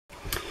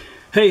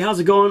Hey, how's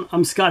it going?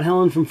 I'm Scott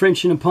Helland from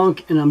Frenchy and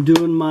Punk, and I'm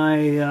doing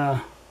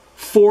my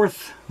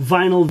fourth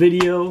vinyl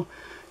video.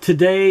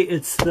 Today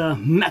it's the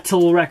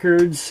metal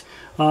records.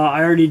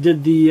 I already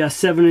did the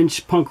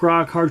 7-inch punk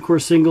rock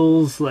hardcore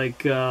singles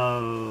like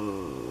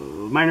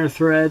Minor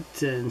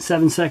Threat and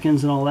 7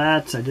 Seconds and all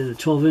that. I did the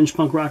 12-inch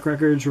punk rock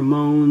records,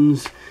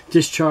 Ramones,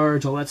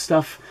 Discharge, all that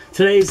stuff.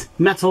 Today's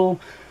metal.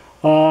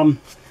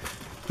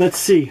 Let's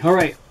see. All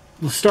right,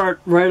 we'll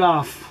start right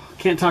off.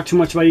 Can't talk too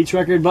much about each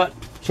record, but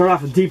start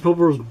off with Deep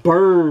Purple's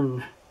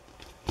Burn.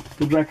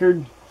 Good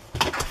record.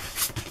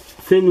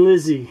 Thin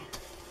Lizzy.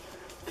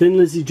 Thin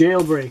Lizzy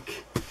Jailbreak.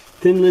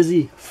 Thin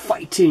Lizzy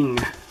Fighting.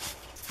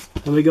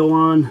 Then we go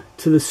on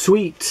to the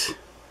Sweet.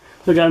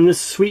 Look, on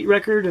this Sweet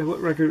record,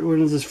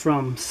 when is this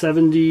from?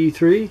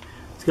 73?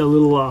 It's got a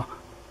little,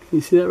 can you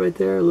see that right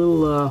there? A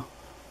little,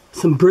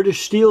 some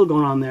British steel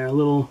going on there. A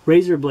little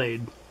razor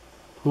blade.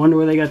 I wonder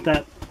where they got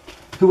that.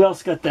 Who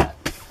else got that?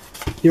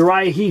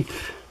 Uriah Heep.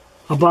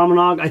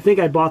 Abominog. I think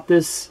I bought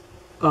this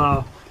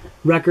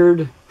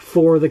record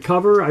for the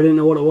cover. I didn't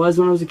know what it was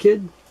when I was a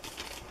kid.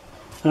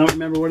 I don't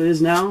remember what it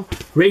is now.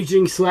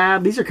 Raging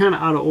Slab. These are kind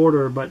of out of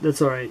order, but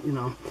that's alright, you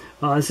know.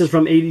 This is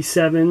from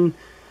 87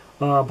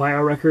 by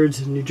our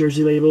Records, New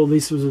Jersey label.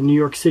 This was a New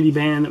York City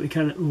band that we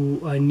kind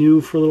of I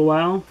knew for a little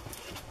while.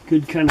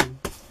 Good kind of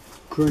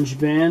grunge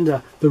band.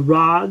 The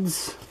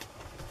Rods.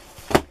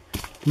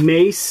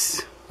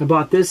 Mace. I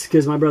bought this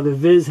because my brother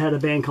Viz had a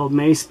band called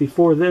Mace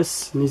before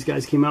this, and these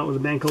guys came out with a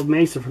band called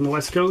Mace. They're from the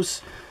West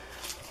Coast.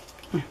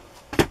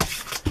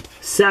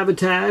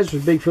 Sabotage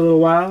was big for a little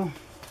while.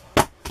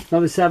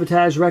 Another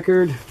Sabotage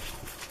record.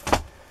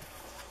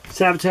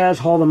 Sabotage,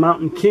 Hall the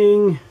Mountain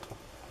King.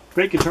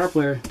 Great guitar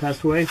player,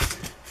 passed away.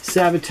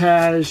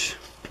 Sabotage,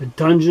 The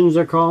Dungeons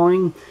Are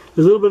Calling.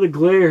 There's a little bit of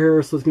glare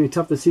here, so it's going to be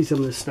tough to see some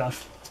of this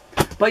stuff.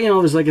 But, you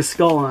know, there's like a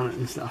skull on it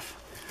and stuff.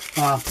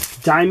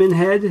 Diamond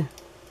Head.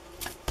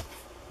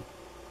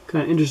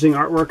 Kind of interesting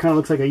artwork. Kind of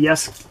looks like a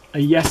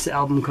Yes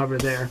album cover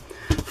there.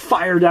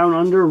 Fire Down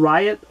Under,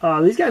 Riot.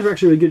 These guys are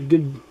actually a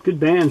good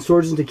band.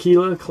 Swords and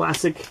Tequila,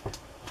 classic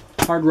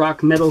hard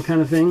rock metal kind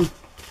of thing,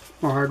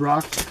 or hard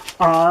rock.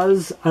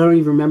 Oz. I don't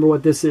even remember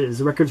what this is.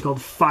 The record's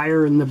called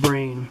Fire in the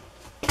Brain.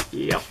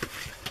 Yep.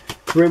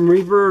 Grim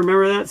Reaper.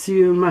 Remember that? See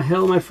You in My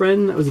Hell, my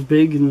friend. That was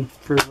big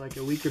for like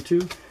a week or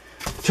two.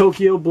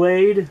 Tokyo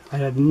Blade. I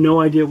have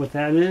no idea what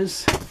that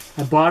is.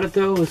 I bought it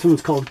though. This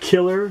one's called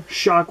Killer.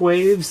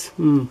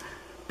 Shockwaves.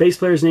 Bass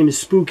player's name is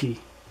Spooky.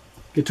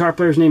 Guitar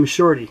player's name is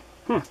Shorty.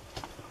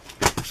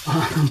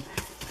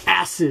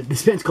 Acid.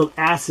 This band's called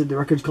Acid. The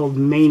record's called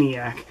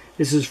Maniac.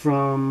 This is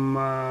from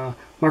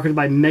marketed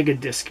by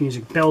Megadisc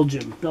Music,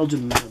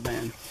 Belgium metal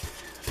band.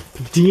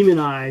 Demon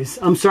Eyes.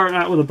 I'm starting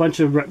out with a bunch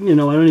of, you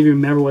know, I don't even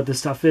remember what this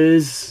stuff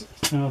is.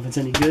 I don't know if it's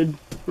any good.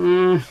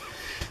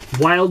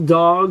 Wild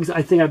Dogs.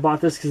 I think I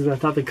bought this because I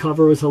thought the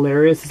cover was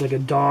hilarious. It's like a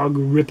dog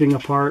ripping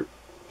apart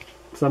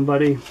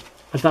somebody.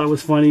 I thought it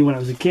was funny when I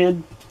was a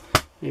kid.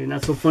 Maybe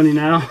not so funny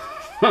now,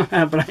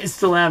 but I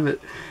still have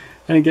it.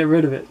 I didn't get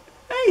rid of it.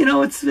 Hey, you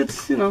know, it's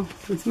you know,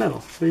 it's metal.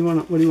 What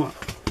do you want?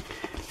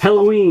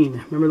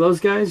 Halloween. Remember those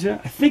guys? Yeah,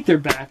 I think they're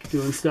back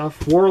doing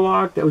stuff.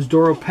 Warlock. That was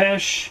Doro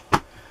Pesh.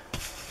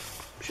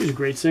 She's a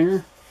great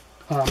singer.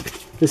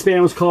 This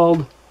band was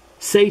called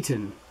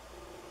Satan.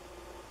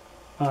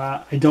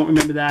 I don't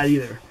remember that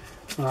either.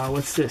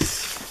 What's this?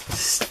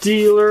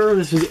 Steeler.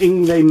 This was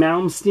Yngwie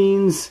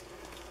Malmsteen's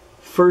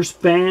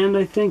first band,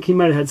 I think. He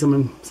might have had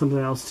something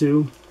else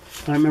too.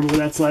 I don't remember what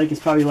that's like. It's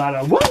probably a lot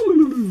of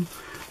woo.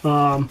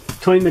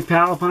 Tony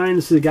McAlpine.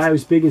 This is a guy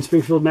who's big in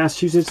Springfield,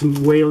 Massachusetts,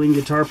 and wailing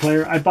guitar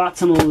player. I bought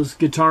some of those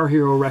Guitar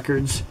Hero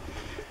records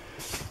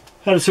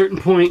at a certain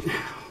point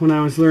when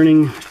I was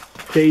learning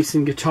bass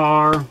and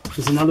guitar.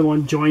 There's another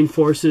one, Join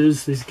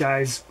Forces. These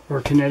guys were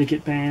a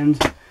Connecticut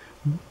band.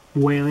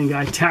 Wailing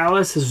guy.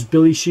 Talus. This is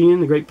Billy Sheehan,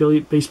 the great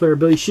bass player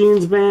Billy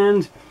Sheehan's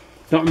band.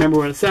 Don't remember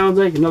what it sounds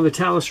like. Another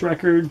Talus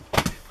record.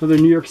 Another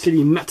New York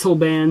City metal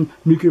band,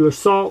 Nuclear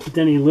Assault.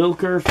 Denny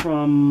Lilker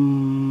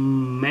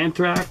from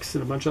Anthrax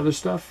and a bunch of other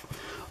stuff.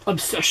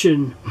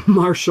 Obsession.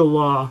 Martial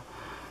Law.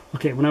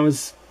 Okay, when I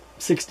was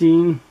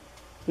 16,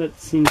 that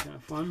seemed kind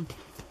of fun.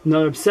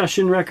 Another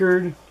Obsession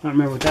record. I don't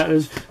remember what that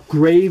is.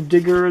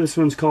 Gravedigger. This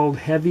one's called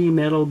Heavy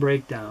Metal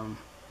Breakdown.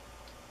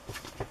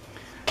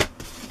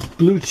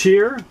 Blue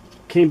Cheer.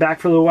 Came back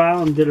for a little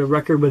while and did a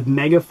record with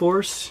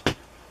Megaforce.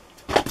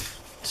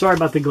 Sorry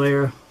about the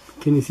glare.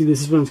 Can you see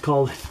this one's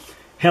called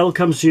Hell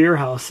Comes to Your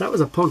House? That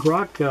was a punk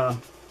rock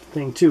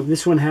thing too.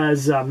 This one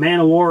has Man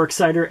of War,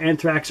 Exciter,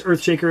 Anthrax,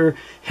 Earthshaker,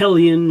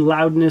 Hellion,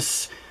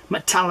 Loudness,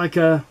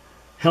 Metallica,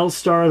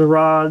 Hellstar, The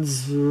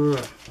Rods,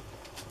 a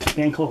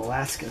band called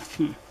Alaska.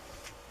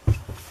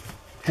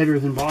 Heavier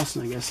than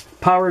Boston, I guess.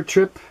 Power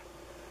Trip.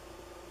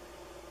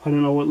 I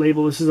don't know what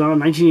label this is on.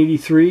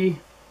 1983.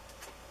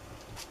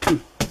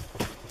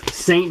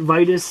 Saint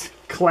Vitus,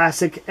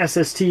 classic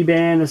SST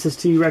band,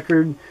 SST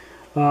record.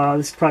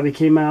 This probably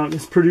came out.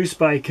 It's produced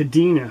by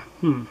Cadena.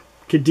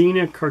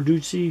 Cadena,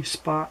 Carducci,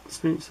 Spot,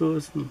 St.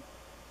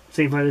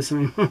 Vitus. I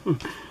mean,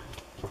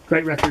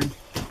 great record.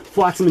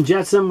 Flotsam and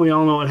Jetsam. We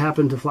all know what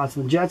happened to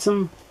Flotsam and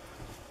Jetsam.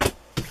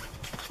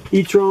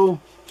 Itro,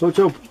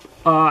 Socho.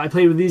 I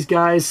played with these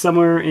guys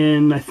somewhere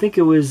in, I think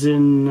it was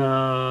in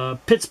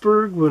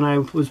Pittsburgh when I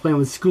was playing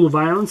with School of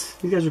Violence.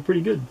 These guys are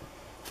pretty good.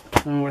 I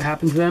don't know what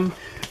happened to them.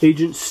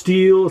 Agent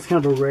Steel, it's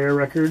kind of a rare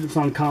record. It's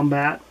on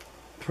Combat.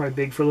 Probably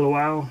big for a little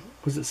while.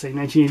 What does it say?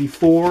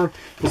 1984.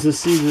 Does it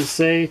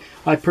say?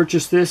 I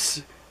purchased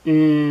this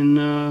in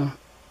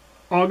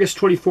August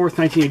 24th,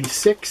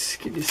 1986.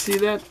 Can you see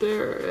that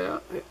there? Yeah.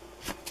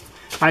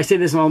 I say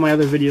this in all my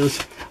other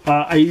videos.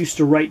 I used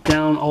to write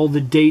down all the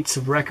dates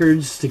of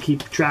records to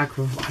keep track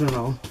of, I don't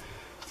know,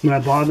 when I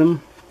bought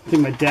them. I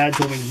think my dad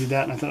told me to do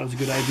that, and I thought it was a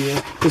good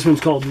idea. This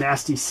one's called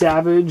Nasty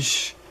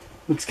Savage.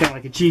 Looks kind of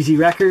like a cheesy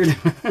record.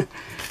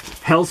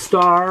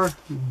 Hellstar,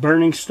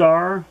 Burning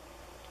Star.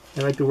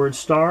 I like the word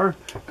star.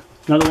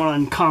 Another one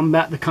on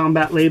Combat, the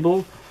Combat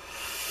label.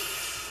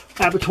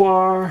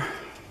 Abattoir.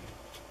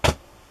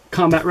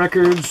 Combat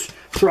Records.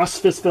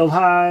 Thrust Fistfeld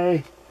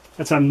High.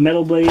 That's on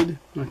Metal Blade,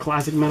 a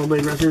classic Metal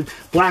Blade record.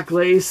 Black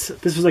Lace.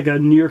 This was like a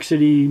New York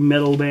City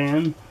metal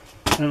band.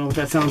 I don't know what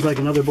that sounds like.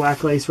 Another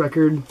Black Lace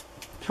record.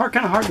 It's kind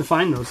of hard to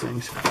find those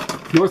things.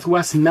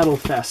 Northwest Metal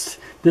Fest.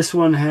 This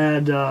one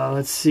had,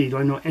 let's see, do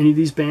I know any of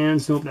these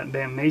bands? Nope, that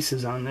band Mace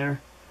is on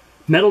there.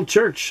 Metal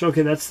Church.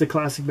 Okay, that's the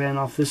classic band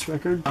off this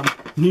record.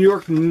 New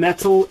York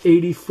Metal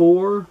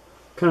 84.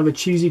 Kind of a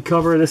cheesy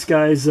cover. This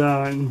guy's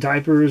in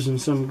diapers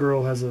and some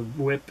girl has a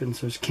whip and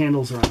so there's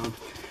candles around.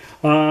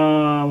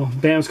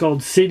 Band's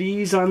called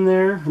Cities on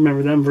there.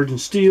 Remember them? Virgin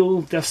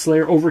Steel, Death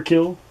Slayer,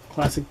 Overkill.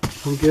 Classic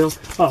Overkill.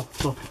 Oh,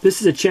 so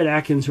this is a Chet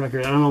Atkins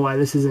record. I don't know why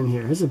this is in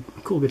here. This is a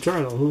cool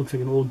guitar though. It looks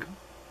like an old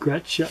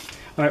Gretsch. Yep.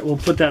 Alright, we'll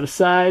put that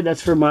aside.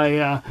 That's for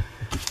my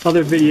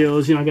other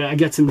videos. You know, I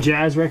got some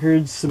jazz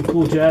records, some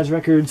cool jazz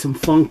records, some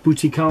funk,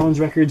 Bootsy Collins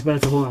records, but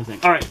that's a whole other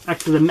thing. Alright, back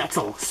to the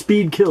metal.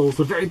 Speed Kills,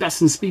 the very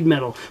best in speed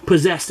metal.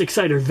 Possessed,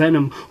 Exciter,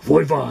 Venom,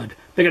 Voivod,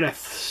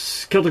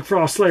 Megadeth, Celtic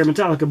Frost, Slayer,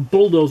 Metallica,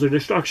 Bulldozer,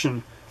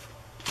 Destruction.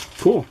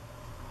 Cool.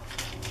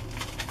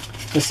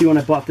 Let's see when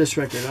I bought this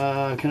record.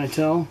 Can I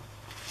tell?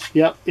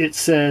 Yep, it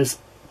says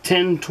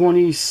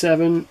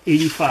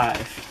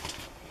 10/27/85.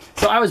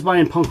 So I was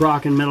buying punk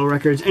rock and metal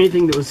records.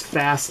 Anything that was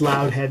fast,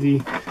 loud,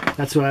 heavy.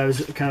 That's what I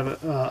was kind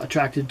of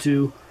attracted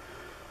to.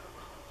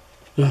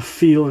 The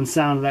feel and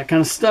sound of that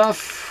kind of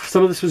stuff.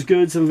 Some of this was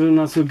good, some of it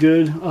not so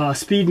good.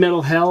 Speed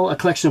Metal Hell, a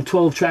collection of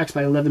 12 tracks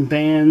by 11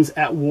 bands.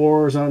 At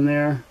War is on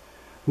there.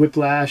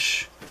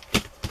 Whiplash.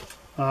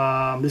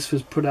 This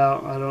was put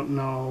out, I don't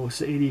know,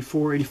 it's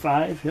 84,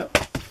 85. Yep.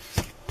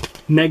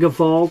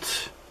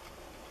 Megavault.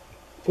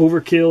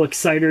 Overkill,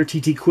 Exciter,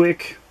 TT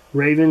Quick.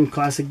 Raven,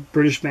 classic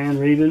British band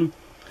Raven.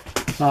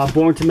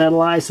 Born to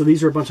Metalize. So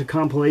these are a bunch of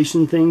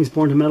compilation things.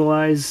 Born to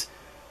Metalize.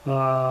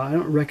 I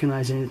don't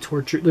recognize any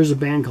Torture. There's a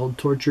band called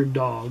Tortured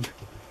Dog.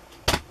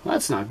 Well,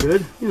 that's not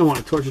good. You don't want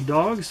to torture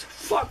dogs.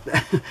 Fuck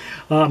that.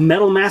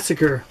 Metal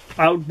Massacre,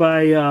 out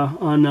by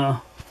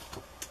on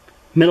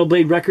Metal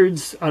Blade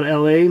Records out of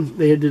LA.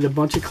 They did a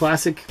bunch of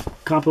classic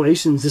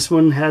compilations. This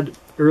one had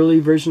early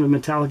version of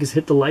Metallica's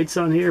Hit the Lights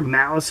on here.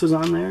 Malice was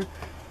on there.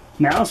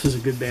 Malice was a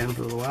good band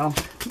for a little while.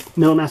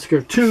 Metal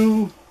Massacre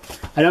 2.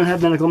 I don't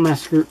have Metal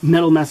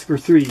Massacre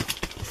 3.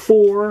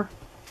 4.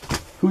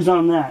 Who's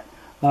on that?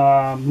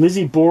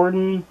 Lizzie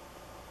Borden.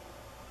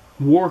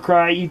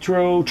 Warcry,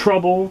 Etro,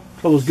 Trouble.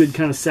 Trouble's good,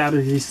 kind of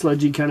Sabbathy,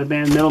 sludgy kind of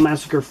band. Metal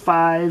Massacre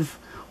 5.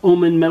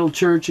 Omen, Metal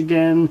Church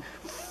again.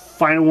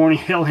 Final Warning,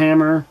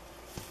 Hellhammer.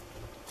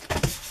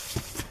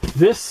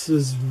 This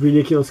is a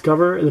ridiculous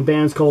cover, and the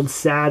band's called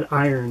Sad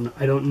Iron.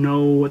 I don't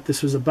know what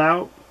this was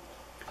about.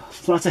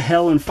 There's lots of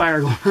hell and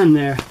fire going on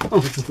there.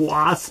 Oh, it's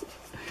Wasp.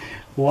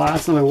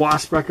 Wasp, another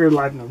Wasp record,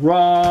 Live in the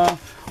Raw.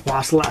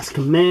 Wasp Last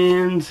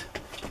Command.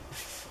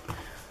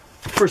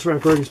 First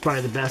record is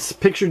probably the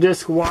best. Picture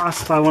disc,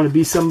 Wasp, I Want to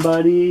Be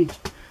Somebody.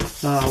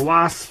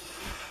 Wasp.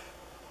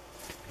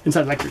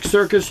 Inside Electric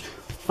Circus.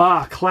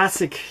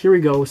 Classic. Here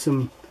we go.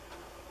 Some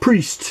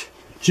Priest.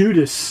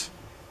 Judas.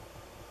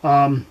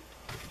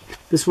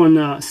 This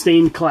one,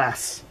 Stained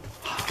Class.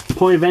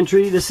 Point of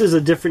Entry. This is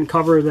a different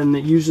cover than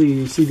usually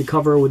you see the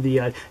cover with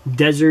the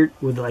desert,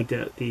 with like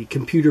the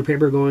computer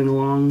paper going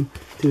along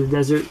through the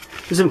desert.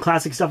 There's some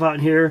classic stuff out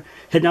here.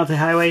 Heading Out the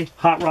Highway,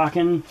 Hot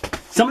Rockin'.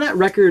 Some of that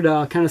record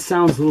kind of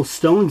sounds a little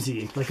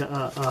Stonesy, like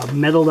a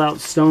metalled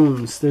out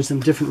Stones. There's some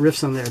different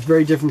riffs on there. It's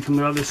very different from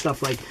the other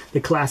stuff like the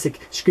classic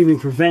Screaming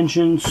for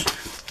Vengeance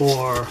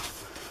or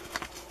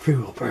Free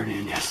Will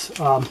Burning, yes.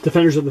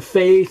 Defenders of the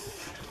Faith.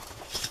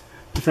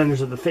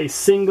 Defenders of the Faith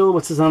single.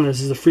 What's this on?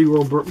 This is a Free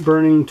Will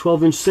Burning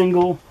 12-inch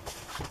single.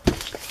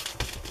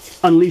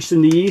 Unleashed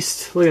in the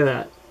East. Look at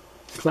that.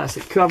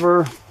 Classic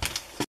cover.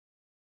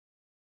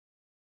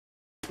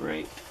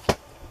 Great.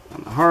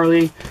 On the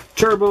Harley.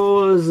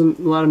 Turbo. There's a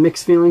lot of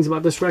mixed feelings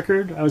about this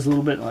record. I was a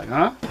little bit like,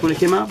 huh? When it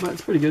came out, but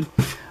it's pretty good.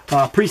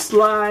 Priest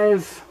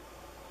Live.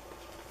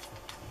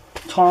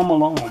 Tom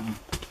Malone.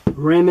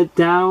 Ram It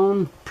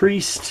Down.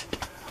 Priest.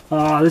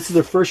 This is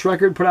their first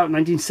record put out in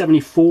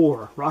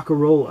 1974.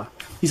 Rock-a-Rolla.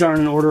 These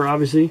aren't in order,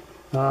 obviously.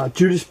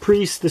 Judas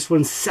Priest, this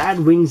one's Sad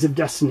Wings of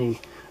Destiny.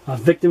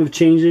 Victim of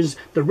Changes,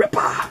 The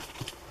Ripper.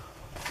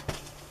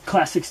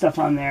 Classic stuff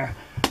on there.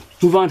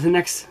 Move on to the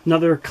next,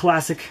 another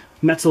classic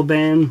metal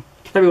band.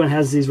 Everyone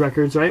has these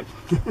records, right?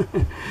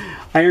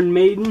 Iron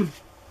Maiden.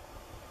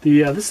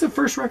 This is the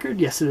first record?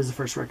 Yes, it is the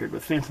first record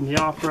with Phantom of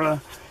the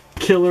Opera.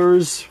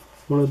 Killers,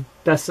 one of the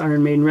best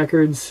Iron Maiden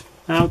records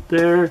out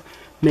there.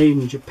 Made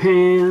in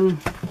Japan.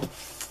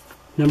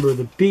 Number of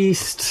the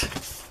Beast.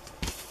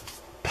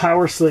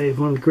 Power Slave,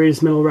 one of the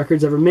greatest metal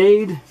records ever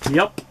made.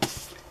 Yep.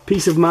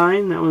 Peace of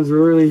Mind, that one's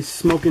really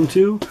smoking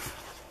too.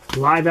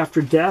 Live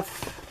After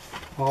Death.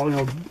 All, you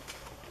know,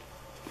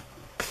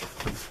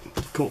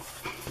 cool.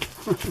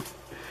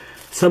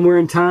 Somewhere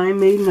in Time,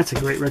 Maiden, that's a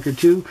great record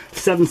too.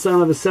 Seventh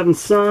Son of the Seventh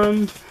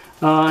Son.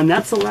 And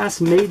that's the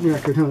last Maiden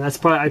record. Huh? That's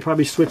probably, I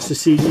probably switched to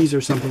CDs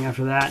or something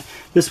after that.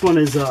 This one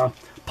is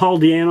Paul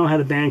Di'Anno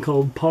had a band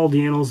called Paul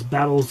Di'Anno's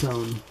Battle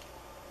Zone.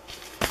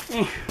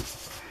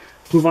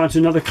 Move on to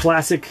another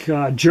classic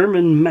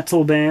German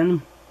metal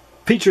band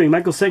featuring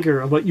Michael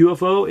Schenker. About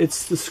UFO,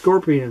 it's the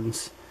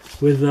Scorpions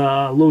with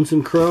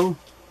Lonesome Crow.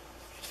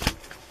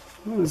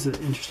 Oh, this is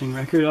an interesting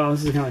record. Oh,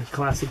 this is kind of a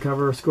classic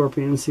cover of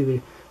Scorpions. See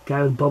the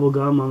guy with bubble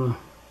gum on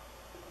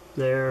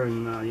there,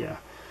 and yeah.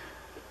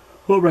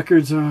 What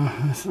records are,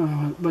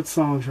 what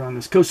songs are on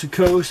this? Coast to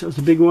Coast, that was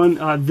a big one.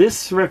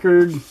 This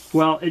record,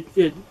 well,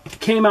 it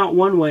came out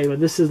one way,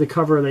 but this is the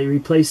cover they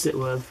replaced it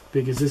with,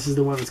 because this is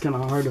the one that's kind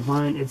of hard to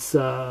find. It's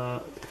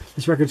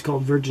this record's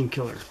called Virgin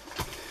Killer.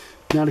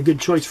 Not a good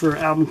choice for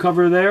an album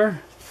cover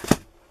there,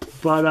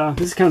 but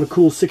this is kind of a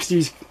cool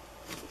 60s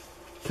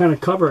kind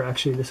of cover,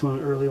 actually. This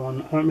one, early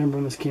one. I don't remember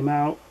when this came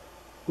out.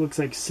 Looks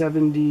like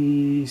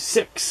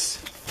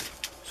 76.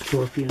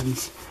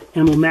 Scorpions.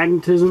 Animal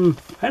Magnetism.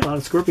 I had a lot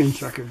of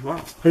Scorpions records. Wow.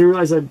 I didn't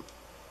realize I'd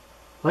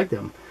like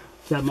them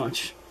that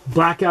much.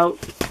 Blackout.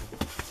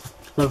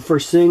 The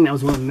first thing. That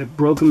was one that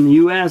broke them in the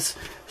U.S.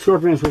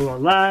 Scorpions were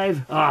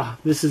alive.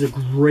 This is a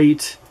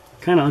great,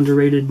 kind of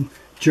underrated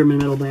German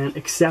metal band.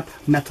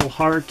 Accept, Metal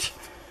Heart.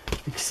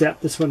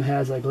 Accept. This one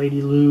has like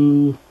Lady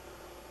Lou,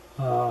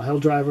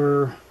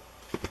 Helldriver.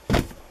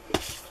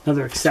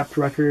 Another Accept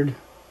record.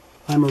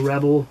 I'm a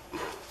Rebel.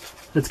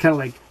 That's kind of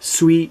like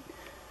Sweet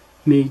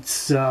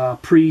meets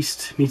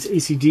Priest meets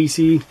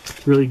AC/DC.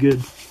 Really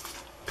good.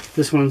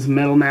 This one's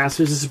Metal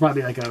Masters. This is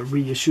probably like a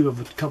reissue of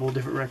a couple of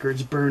different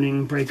records.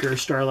 Burning, Breaker,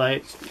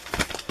 Starlight.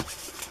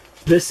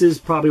 This is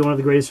probably one of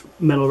the greatest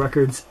metal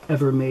records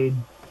ever made.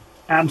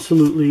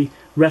 Absolutely.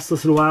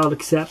 Restless and Wild,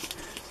 Accept.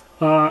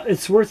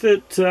 It's worth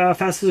it.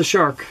 Fast as a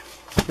Shark.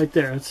 Right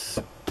there. It's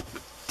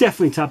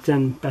definitely top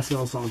 10 best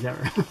metal songs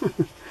ever.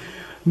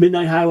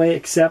 Midnight Highway,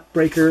 Accept,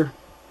 Breaker.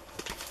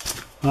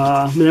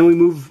 And then we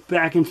move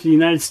back into the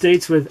United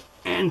States with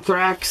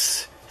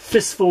Anthrax,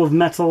 Fistful of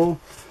Metal,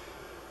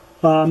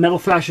 Metal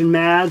Fashion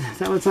Mad. Is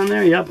that what's on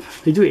there? Yep.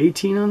 They do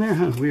 18 on there?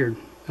 Huh, weird.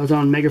 That was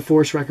on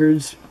Megaforce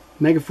Records.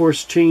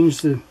 Megaforce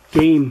changed the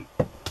game.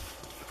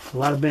 A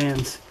lot of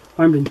bands.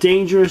 Armed and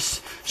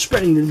Dangerous,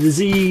 Spreading the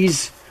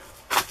Disease,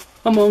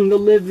 Among the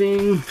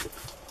Living,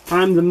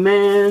 I'm the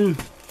Man.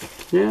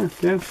 Yeah.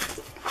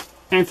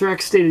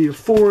 Anthrax, State of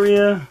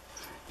Euphoria.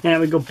 And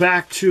we go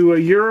back to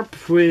Europe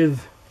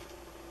with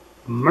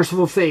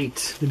Merciful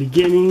Fate, The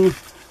Beginning,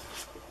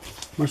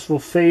 Merciful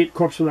Fate,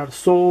 Corpse Without a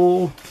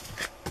Soul,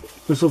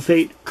 Merciful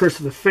Fate, Curse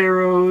of the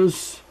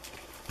Pharaohs,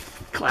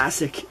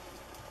 classic,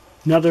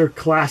 another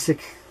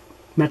classic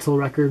metal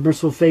record,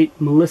 Merciful Fate,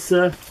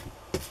 Melissa,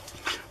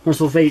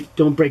 Merciful Fate,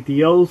 Don't Break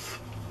the Oath,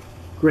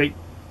 great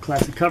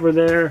classic cover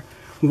there.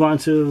 Move on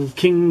to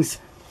King's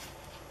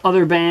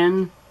other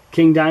band,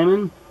 King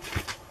Diamond,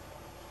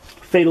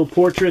 Fatal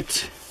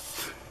Portrait,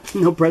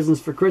 No Presents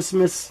for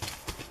Christmas,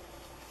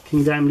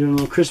 King Diamond doing a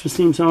little Christmas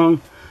theme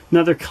song.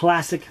 Another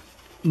classic,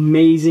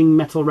 amazing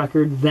metal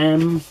record,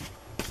 Them.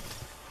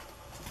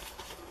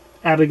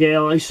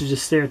 Abigail. I used to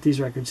just stare at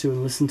these records too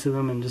and listen to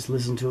them and just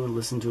listen to them,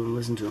 listen to them,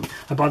 listen to them.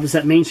 I bought this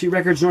at Main Street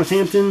Records,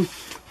 Northampton.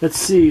 Let's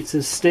see. It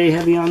says Stay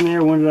Heavy on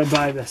there. When did I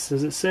buy this?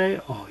 Does it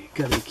say? Oh, you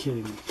gotta be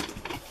kidding me.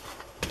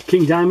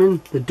 King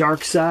Diamond, The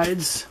Dark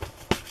Sides.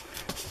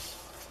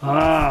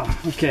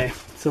 Okay.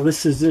 So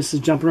this is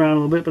jumping around a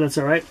little bit, but that's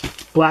all right.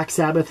 Black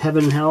Sabbath,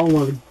 Heaven and Hell,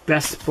 one of the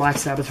best Black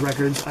Sabbath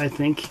records, I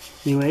think.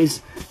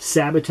 Anyways,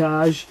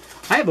 Sabotage.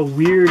 I have a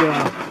weird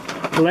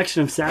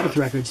collection of Sabbath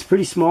records.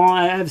 Pretty small.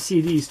 I have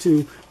CDs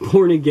too.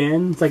 Born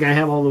Again. It's like I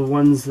have all the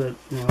ones that,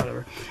 you know,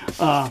 whatever.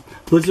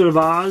 Blizzard of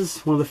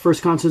Oz. One of the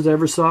first concerts I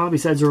ever saw,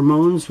 besides the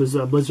Ramones, was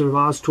a Blizzard of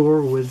Oz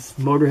tour with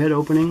Motorhead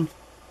opening.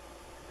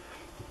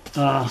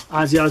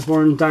 Ozzy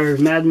Osbourne, Diary of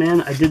a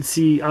Madman. I did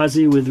see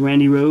Ozzy with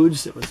Randy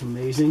Rhoads. It was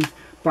amazing.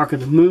 Bark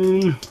of the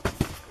Moon,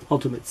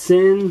 Ultimate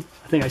Sin.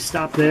 I think I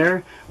stopped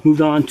there.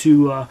 Moved on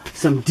to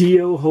some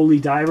Dio, Holy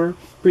Diver.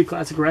 Pretty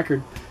classic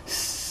record.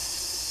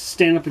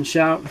 Stand Up and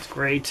Shout. It's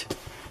great.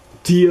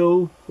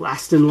 Dio,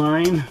 Last in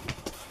Line.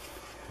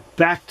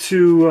 Back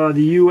to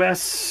the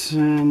U.S.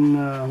 and,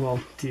 well,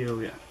 Dio,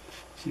 yeah.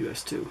 It's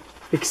U.S. too.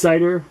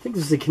 Exciter. I think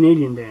this is a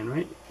Canadian band,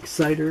 right?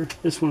 Exciter.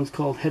 This one's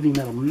called Heavy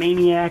Metal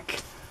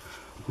Maniac.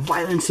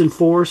 Violence and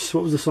Force.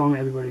 What was the song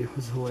everybody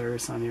was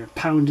hilarious on here?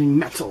 Pounding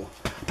Metal.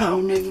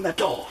 Pounding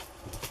Metal.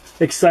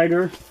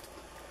 Exciter.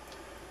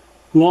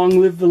 Long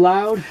Live the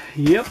Loud.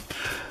 Yep.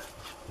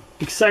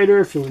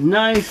 Exciter, Through a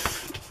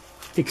Knife.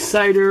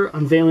 Exciter,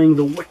 Unveiling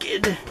the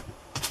Wicked.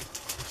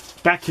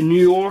 Back to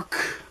New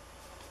York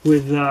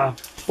with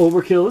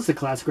Overkill. This is a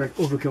classic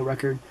Overkill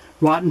record.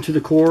 Rotten to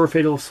the Core,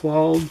 Fatal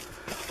Swallowed.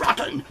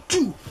 Rotten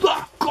to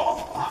the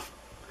Core.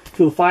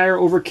 Feel the Fire,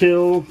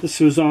 Overkill. This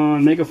was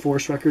on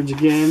Megaforce Records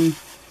again.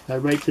 Did I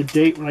write the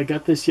date when I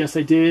got this? Yes,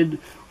 I did.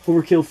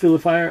 Overkill, Feel the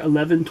Fire,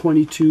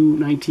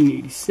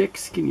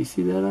 11/22/1986. Can you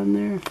see that on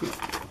there?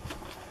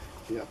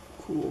 Yep,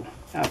 cool.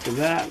 After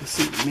that, let's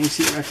see,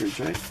 Macy Records,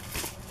 right?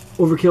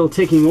 Overkill,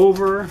 Taking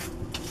Over.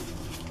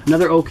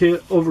 Another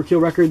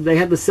Overkill record. They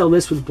had to sell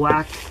this with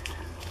black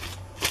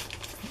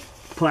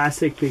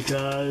plastic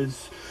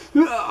because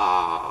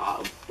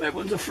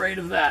everyone's afraid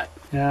of that.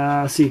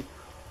 Let's see.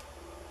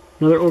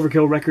 Another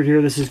Overkill record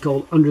here. This is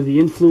called Under the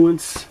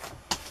Influence.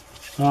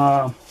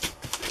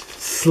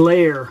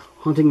 Slayer,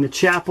 Haunting the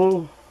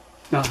Chapel.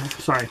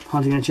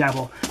 Haunting the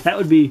Chapel. That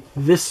would be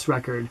this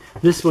record.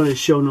 This one is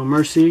Show No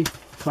Mercy.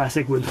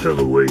 Classic with Hell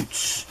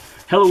Awaits.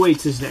 Hell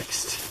Awaits is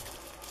next.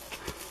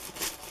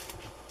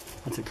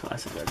 That's a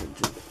classic record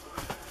too.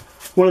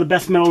 One of the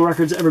best metal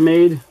records ever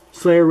made.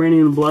 Slayer, Raining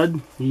in Blood.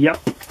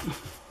 Yep.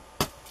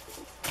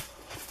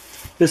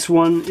 This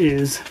one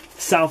is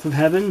South of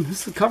Heaven.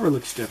 The cover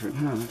looks different.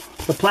 Huh?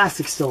 The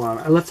plastic's still on.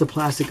 I left the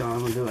plastic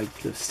on with like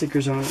the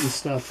stickers on it and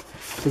stuff.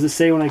 Does it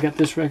say when I got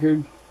this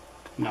record?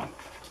 No.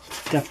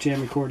 Def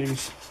Jam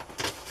Recordings.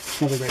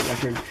 Another great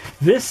record.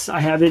 This I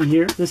have in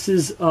here. This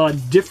is a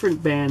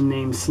different band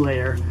named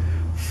Slayer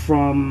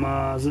from,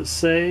 does it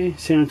say?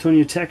 San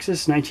Antonio,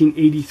 Texas.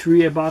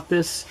 1983 I bought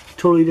this.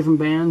 Totally different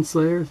band,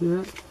 Slayer. See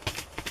that?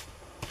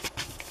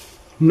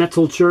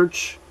 Metal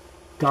Church.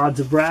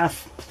 Gods of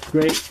Wrath.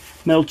 Great.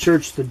 Metal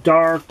Church, The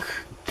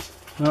Dark.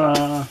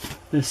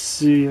 Let's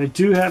see. I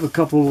do have a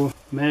couple.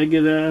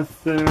 Megadeth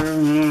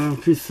there.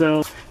 Peace.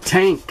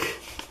 Tank.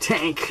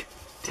 Tank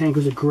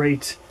was a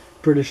great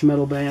British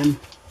metal band.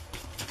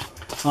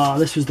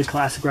 This was the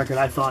classic record,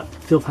 I thought.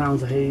 Phil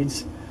Pounds of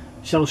Hades.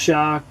 Shell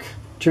Shock.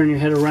 Turn Your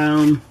Head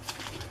Around.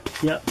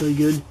 Yep, really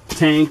good.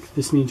 Tank.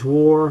 This Means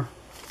War.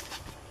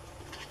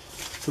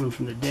 Someone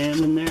from The Damned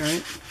in there,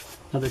 right?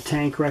 Another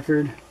Tank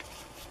record.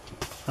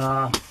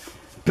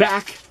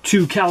 Back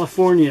to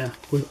California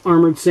with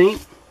Armored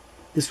Saint.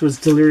 This was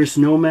Delirious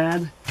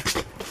Nomad.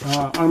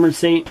 Armored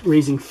Saint,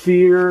 Raising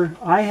Fear.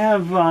 I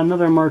have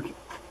another March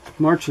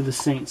of the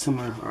Saint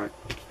somewhere. All right.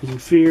 Raising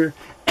Fear.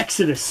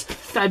 Exodus,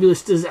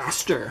 Fabulous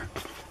Disaster.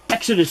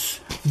 Exodus,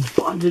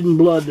 Bonded in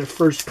Blood, their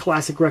first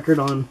classic record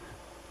on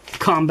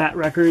Combat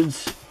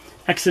Records.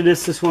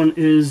 Exodus, this one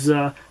is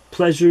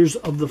Pleasures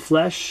of the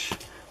Flesh.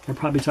 They're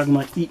probably talking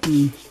about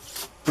eating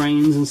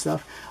brains and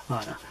stuff.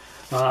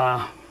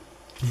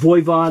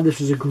 Voivod, this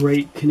was a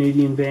great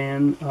Canadian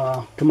band.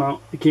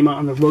 It came out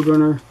on the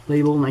Roadrunner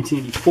label in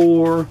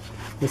 1984.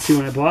 Let's see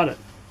when I bought it.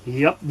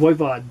 Yep,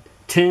 Voivod,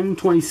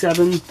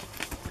 10/27,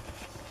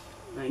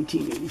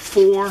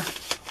 1984.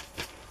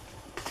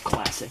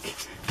 Classic.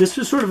 This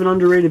was sort of an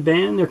underrated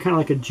band. They're kind of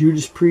like a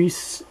Judas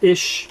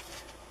Priest-ish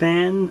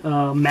band.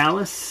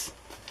 Malice.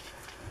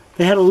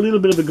 They had a little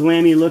bit of a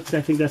glammy look.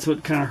 I think that's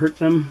what kind of hurt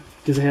them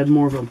because they had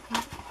more of a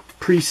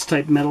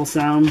Priest-type metal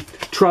sound.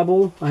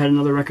 Trouble. I had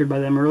another record by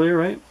them earlier,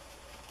 right?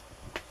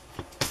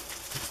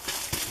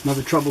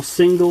 Another Trouble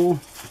single.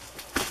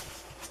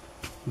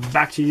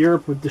 Back to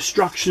Europe with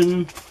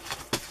Destruction.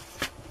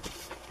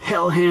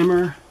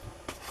 Hellhammer.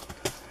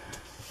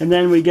 And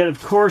then we get,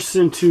 of course,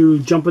 into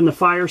Jump in the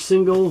Fire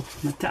single.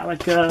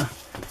 Metallica.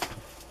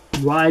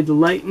 Ride the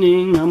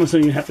Lightning. I almost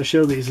don't even have to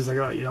show these. It's like,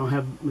 oh, you don't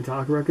have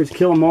Metallica records.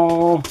 Kill 'Em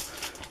All.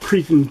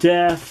 Creeping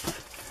Death.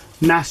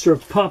 Master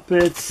of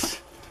Puppets.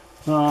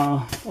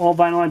 All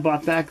vinyl I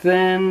bought back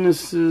then.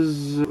 This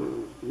is,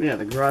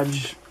 The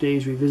Garage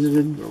Days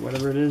Revisited, or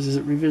whatever it is. Is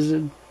it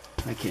Revisited?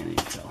 I can't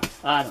even tell.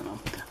 I don't know.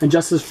 And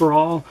Justice for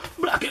All.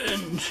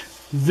 Blackened.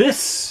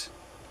 This,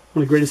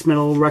 one of the greatest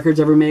metal records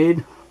ever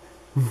made.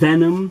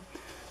 Venom.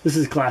 This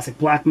is classic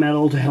black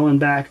metal to hell and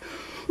back.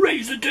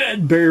 Raise the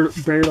Dead.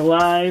 Buried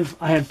Alive.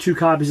 I have 2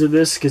 copies of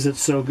this because it's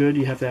so good.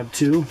 You have to have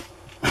 2.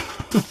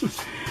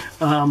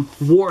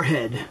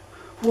 Warhead.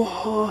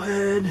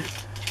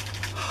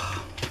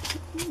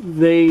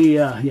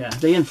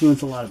 They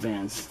influenced a lot of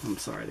bands. I'm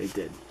sorry, they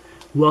did.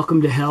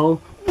 Welcome to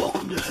Hell.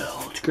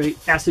 It's great.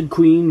 Acid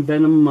Queen,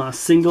 Venom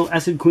single,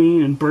 Acid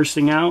Queen, and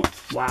Bursting Out.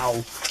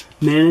 Wow.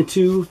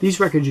 Manitou. These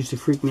records used to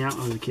freak me out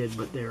when I was a kid,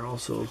 but they're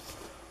also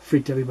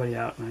freaked everybody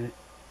out, and I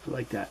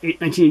like that.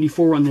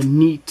 1984 on the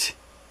Neat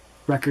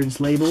Records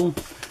label.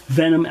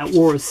 Venom, At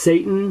War with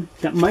Satan.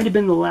 That might have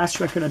been the last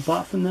record I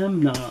bought from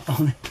them. No.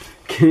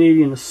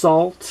 Canadian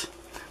Assault.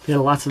 They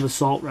had lots of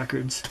Assault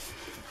records.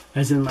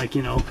 As in, like,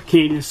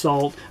 Canadian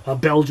Assault,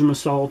 Belgium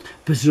Assault,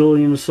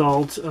 Brazilian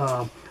Assault,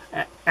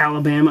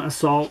 Alabama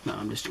Assault. No,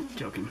 I'm just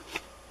joking.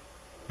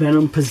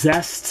 Venom,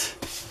 Possessed.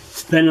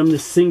 Venom, the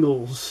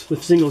singles.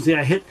 With singles,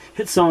 yeah, hit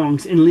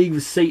songs. In League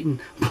with Satan,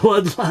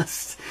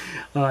 Bloodlust,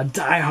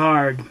 Die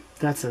Hard.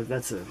 That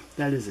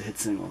is a hit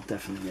single,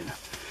 definitely. Yeah.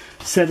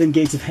 Seven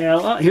Gates of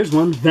Hell. Oh, here's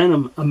one.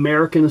 Venom,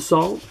 American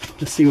Assault.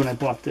 Let's see when I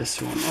bought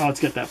this one. Oh, it's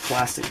got that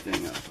plastic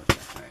thing up.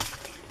 Right.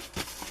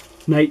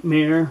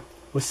 Nightmare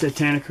with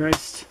Satanic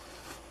Christ.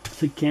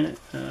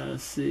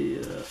 Let's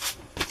see.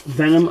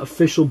 Venom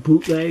official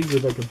bootleg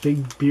with like a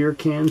big beer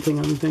can thing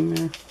on the thing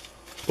there.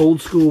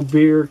 Old school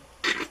beer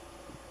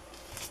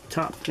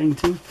top thing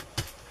too.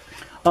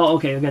 Oh,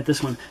 okay, I got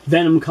this one.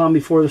 Venom Calm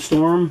Before the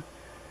Storm.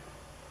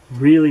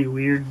 Really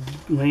weird,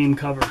 lame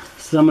cover.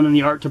 Someone in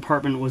the art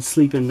department was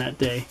sleeping that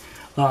day.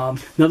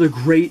 Another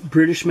great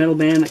British metal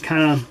band that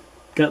kind of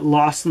got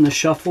lost in the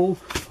shuffle.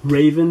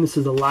 Raven, this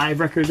is a live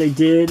record they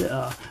did.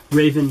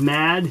 Raven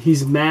Mad,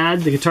 he's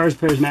mad. The guitarist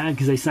player's mad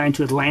because they signed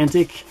to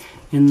Atlantic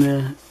in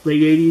the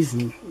late 80s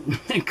and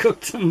they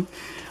cooked him.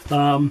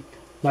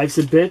 Life's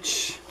a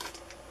Bitch.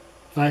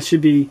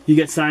 Should be, you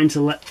get signed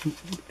to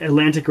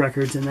Atlantic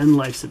Records and then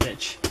Life's a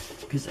Bitch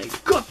because they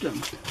cooked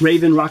them.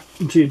 Raven, Rock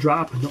Until You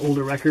Drop, an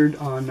older record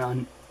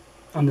on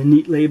the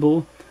Neat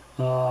label.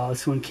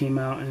 This one came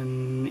out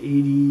in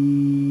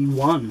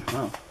 81.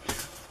 Wow.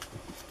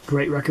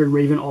 Great record.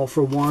 Raven, All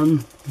for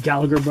One.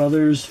 Gallagher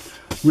Brothers.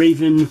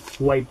 Raven,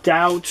 Wiped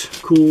Out.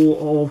 Cool,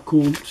 all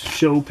cool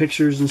show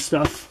pictures and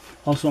stuff.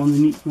 Also on the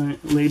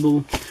Neat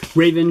label.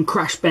 Raven,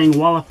 Crash Bang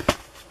Wallop.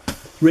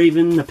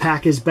 Raven, The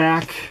Pack is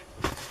Back.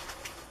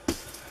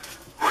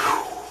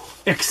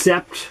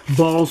 Accept,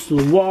 Balls to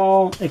the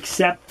Wall.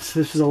 Accept,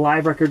 this is a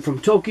live record from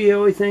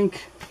Tokyo, I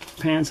think.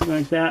 Japan, something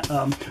like that.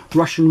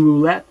 Russian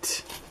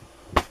Roulette.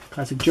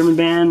 Classic German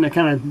band. I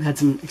kind of had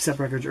some Accept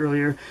records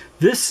earlier.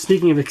 This,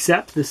 speaking of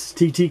Accept, this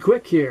TT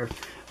Quick here.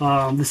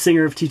 The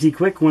singer of TT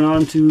Quick went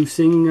on to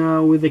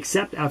sing with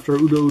Accept after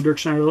Udo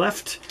Dirkschneider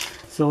left.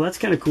 So that's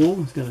kind of cool.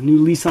 He's got a new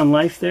lease on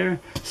life there.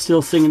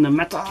 Still singing the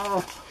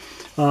metal.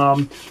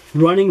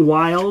 Running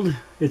Wild.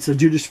 It's a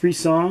Judas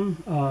Priest song.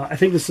 I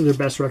think this is their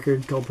best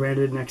record, called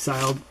Branded and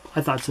Exiled.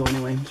 I thought so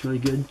anyway. It's really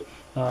good.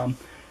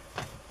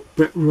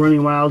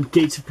 Running Wild,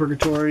 Gates of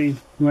Purgatory,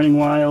 Running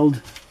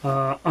Wild,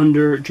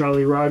 Under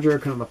Jolly Roger,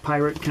 kind of a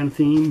pirate kind of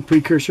theme,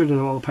 precursor to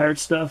all the pirate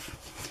stuff.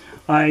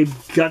 I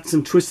got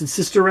some Twisted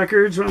Sister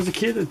records when I was a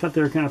kid. I thought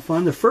they were kind of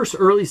fun. The first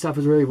early stuff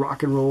was really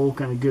rock and roll,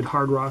 kind of good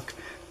hard rock.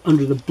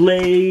 Under the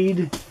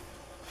Blade,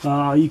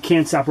 You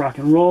Can't Stop Rock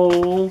and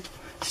Roll,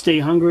 Stay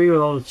Hungry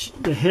with all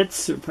the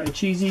hits. They're probably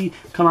cheesy.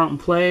 Come Out and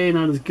Play,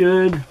 not as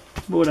good,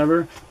 but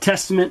whatever.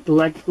 Testament,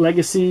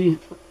 Legacy,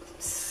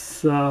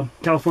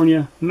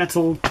 California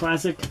metal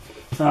classic.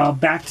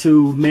 Back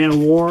to Man of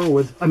War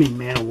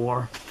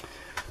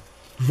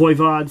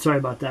Voivod, sorry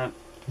about that.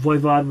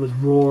 Voivod with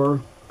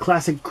Roar.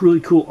 Classic, really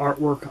cool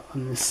artwork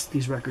on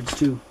these records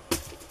too.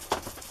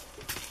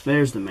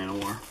 There's the Man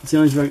of War. It's the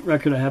only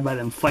record I have by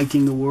them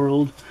fighting the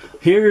world.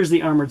 Here's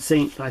the Armored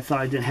Saint that I thought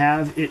I didn't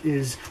have. It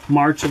is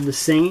March of the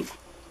Saint.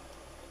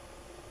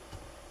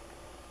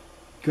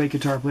 Great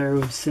guitar player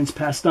who has since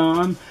passed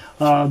on.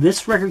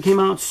 This record came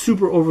out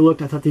super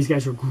overlooked. I thought these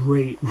guys were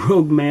great.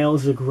 Rogue Male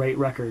is a great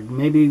record.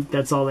 Maybe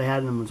that's all they had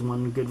in them was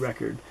one good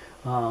record.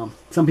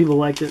 Some people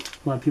liked it.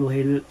 A lot of people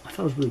hated it. I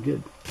thought it was really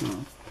good.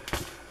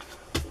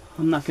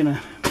 I'm not going to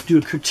do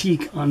a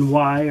critique on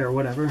why or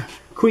whatever.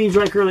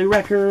 Queensryche early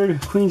record.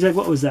 Queensryche,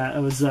 what was that?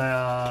 It was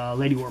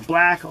Lady Wore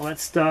Black, all that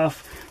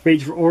stuff.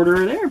 Rage for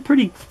Order. They're a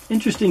pretty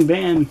interesting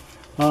band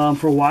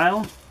for a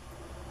while.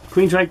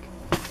 Queensryche,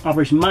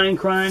 Operation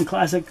Mindcrime,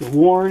 classic,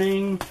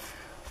 Warning.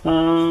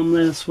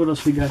 What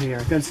else we got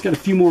here? Got a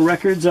few more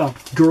records.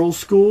 Girls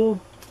School.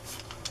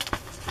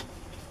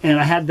 And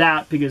I had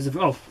that because of,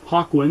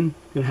 Hawkwind.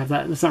 Gonna have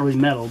that. That's not really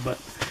metal, but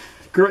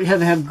you have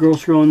to have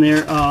Girls School in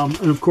there.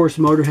 And of course,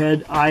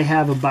 Motorhead. I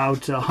have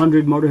about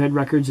 100 Motorhead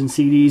records and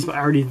CDs, but I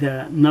already did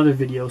another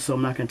video, so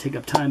I'm not going to take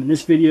up time in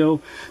this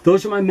video.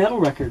 Those are my metal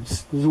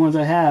records. Those are the ones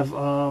I have.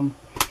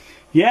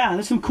 Yeah,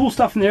 there's some cool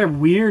stuff in there.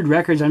 Weird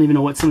records. I don't even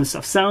know what some of the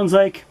stuff sounds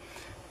like.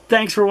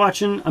 Thanks for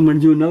watching. I'm going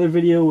to do another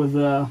video with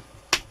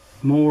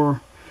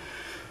more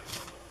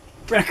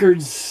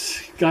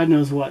records. God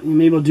knows what.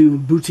 Maybe I'll do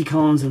Bootsy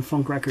Collins and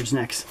funk records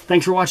next.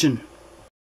 Thanks for watching.